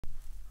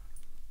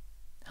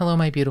Hello,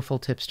 my beautiful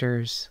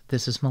tipsters.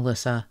 This is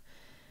Melissa.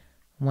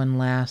 When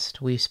last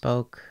we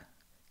spoke,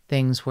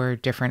 things were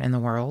different in the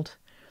world.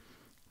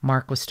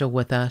 Mark was still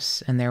with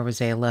us, and there was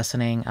a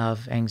lessening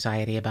of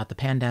anxiety about the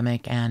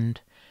pandemic,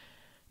 and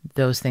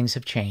those things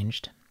have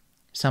changed.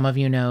 Some of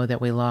you know that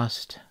we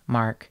lost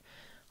Mark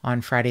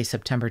on Friday,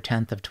 September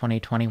 10th of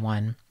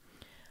 2021.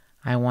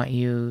 I want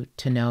you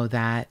to know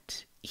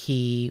that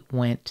he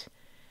went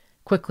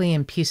quickly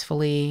and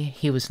peacefully.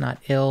 He was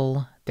not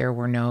ill. There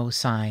were no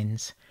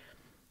signs.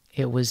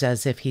 It was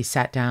as if he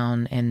sat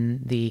down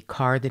in the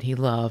car that he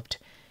loved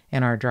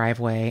in our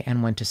driveway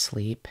and went to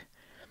sleep.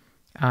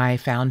 I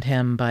found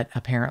him, but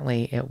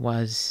apparently it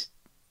was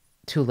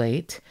too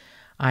late.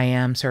 I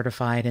am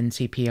certified in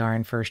CPR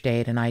and first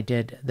aid, and I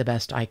did the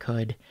best I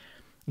could,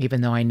 even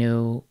though I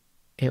knew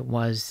it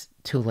was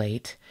too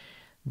late.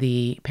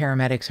 The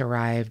paramedics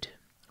arrived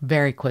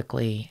very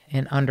quickly,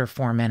 in under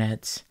 4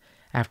 minutes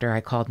after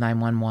I called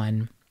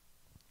 911.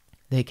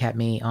 They kept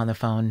me on the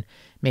phone,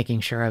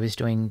 making sure I was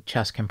doing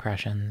chest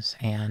compressions,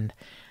 and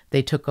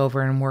they took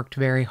over and worked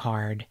very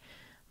hard,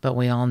 but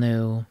we all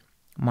knew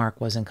Mark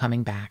wasn't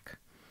coming back.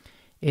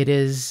 It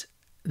is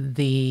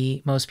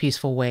the most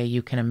peaceful way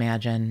you can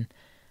imagine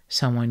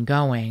someone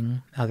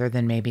going, other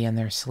than maybe in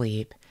their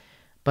sleep,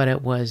 but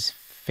it was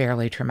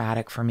fairly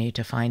traumatic for me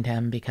to find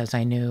him because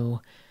I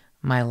knew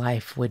my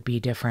life would be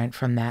different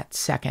from that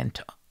second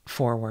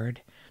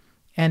forward,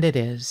 and it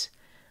is.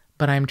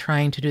 But I'm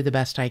trying to do the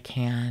best I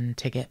can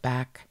to get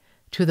back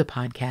to the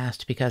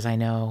podcast because I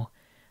know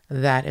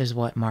that is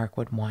what Mark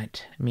would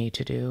want me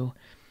to do.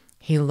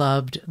 He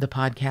loved the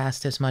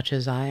podcast as much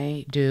as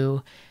I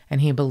do,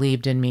 and he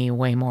believed in me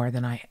way more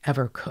than I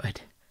ever could.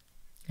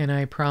 And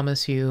I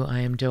promise you I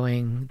am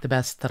doing the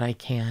best that I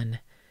can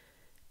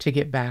to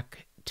get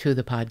back to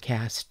the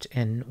podcast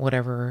in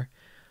whatever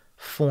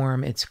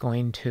form it's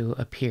going to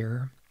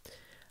appear.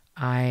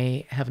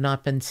 I have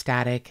not been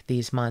static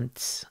these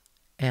months,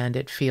 and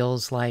it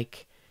feels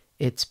like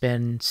it's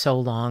been so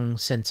long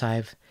since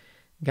I've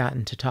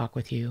gotten to talk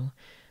with you.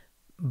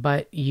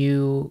 But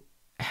you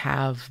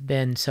have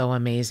been so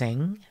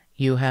amazing.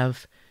 You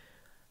have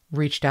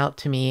reached out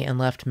to me and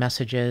left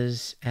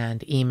messages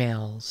and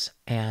emails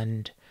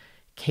and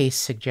case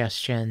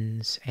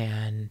suggestions,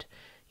 and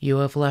you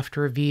have left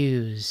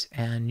reviews,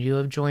 and you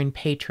have joined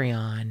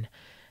Patreon,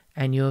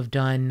 and you have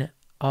done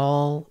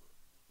all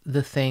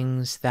the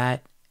things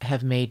that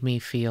have made me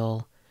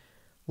feel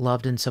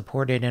loved and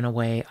supported in a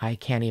way I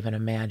can't even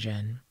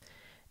imagine.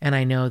 And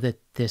I know that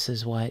this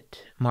is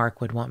what Mark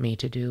would want me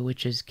to do,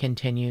 which is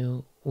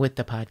continue with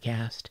the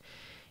podcast,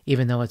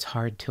 even though it's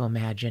hard to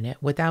imagine it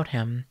without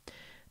him.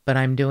 But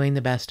I'm doing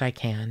the best I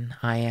can.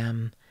 I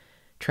am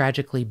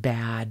tragically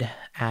bad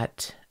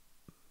at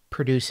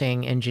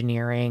producing,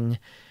 engineering,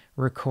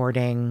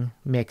 recording,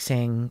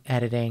 mixing,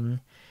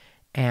 editing,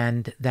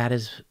 and that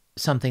is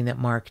something that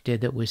Mark did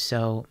that was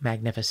so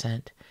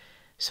magnificent.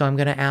 So I'm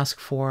going to ask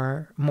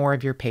for more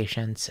of your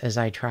patience as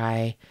I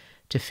try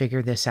to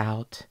figure this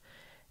out,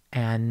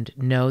 and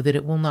know that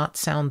it will not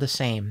sound the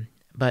same,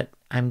 but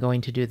I'm going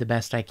to do the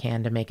best I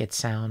can to make it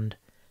sound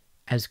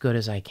as good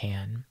as I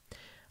can.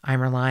 I'm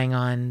relying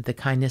on the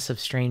kindness of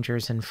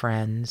strangers and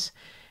friends,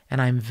 and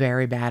I'm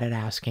very bad at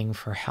asking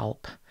for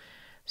help.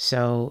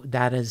 So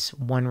that is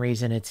one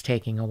reason it's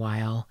taking a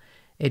while.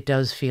 It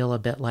does feel a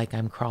bit like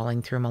I'm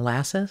crawling through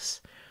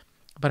molasses,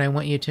 but I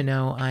want you to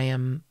know I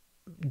am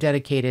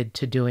dedicated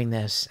to doing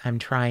this. I'm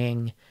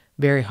trying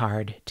very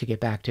hard to get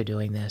back to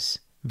doing this.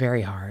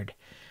 Very hard.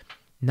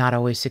 Not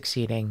always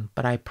succeeding,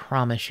 but I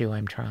promise you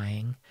I'm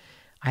trying.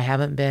 I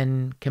haven't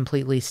been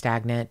completely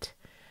stagnant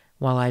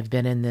while I've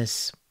been in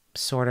this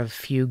sort of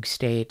fugue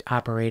state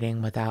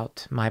operating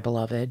without my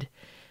beloved.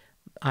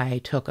 I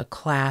took a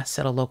class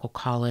at a local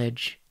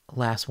college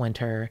last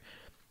winter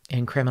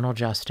in criminal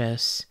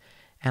justice,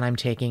 and I'm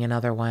taking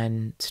another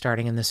one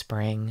starting in the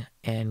spring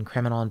in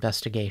criminal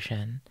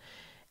investigation.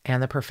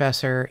 And the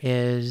professor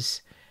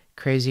is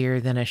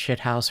crazier than a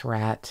shithouse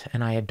rat,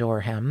 and I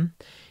adore him.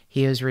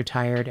 He is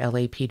retired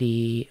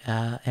LAPD,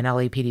 an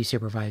LAPD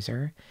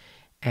supervisor,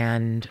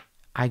 and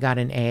I got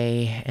an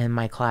A in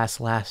my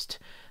class last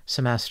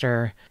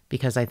semester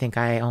because I think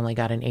I only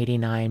got an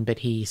 89, but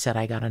he said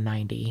I got a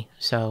 90.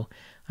 So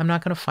I'm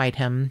not going to fight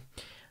him,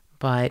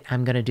 but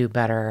I'm going to do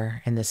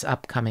better in this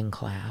upcoming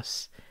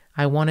class.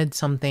 I wanted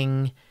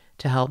something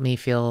to help me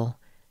feel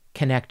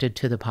connected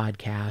to the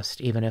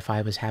podcast, even if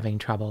I was having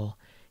trouble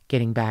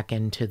getting back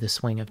into the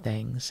swing of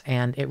things.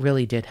 And it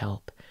really did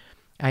help.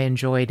 I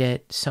enjoyed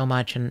it so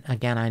much. And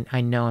again,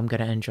 I know I'm going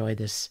to enjoy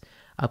this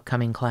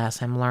upcoming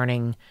class. I'm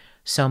learning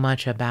so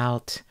much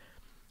about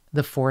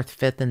the 4th,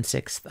 5th, and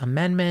 6th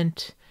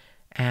Amendment,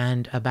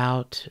 and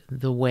about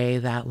the way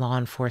that law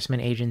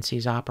enforcement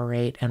agencies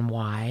operate and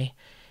why.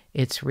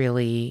 It's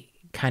really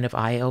kind of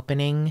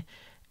eye-opening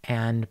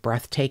and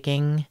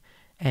breathtaking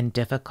and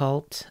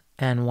difficult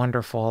and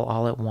wonderful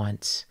all at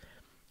once.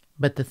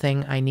 But the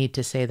thing I need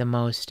to say the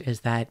most is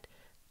that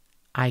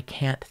I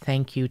can't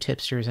thank you,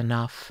 tipsters,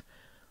 enough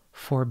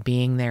for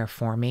being there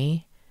for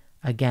me,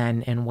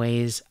 again, in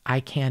ways I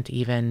can't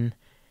even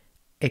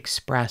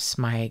express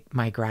my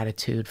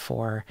gratitude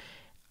for.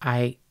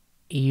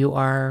 You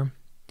are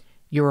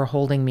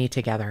holding me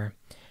together.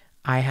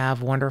 I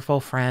have wonderful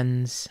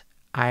friends.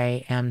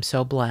 I am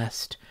so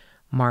blessed.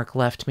 Mark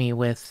left me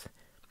with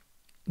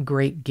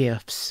great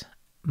gifts,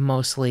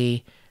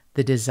 mostly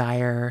the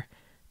desire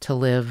to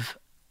live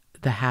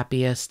the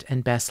happiest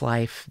and best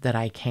life that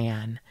I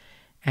can.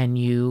 And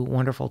you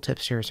wonderful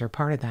tipsters are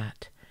part of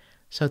that.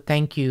 So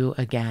thank you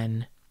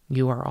again.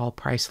 You are all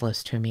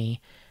priceless to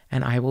me.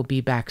 And I will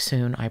be back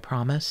soon, I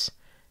promise.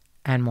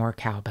 And more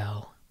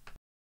cowbell.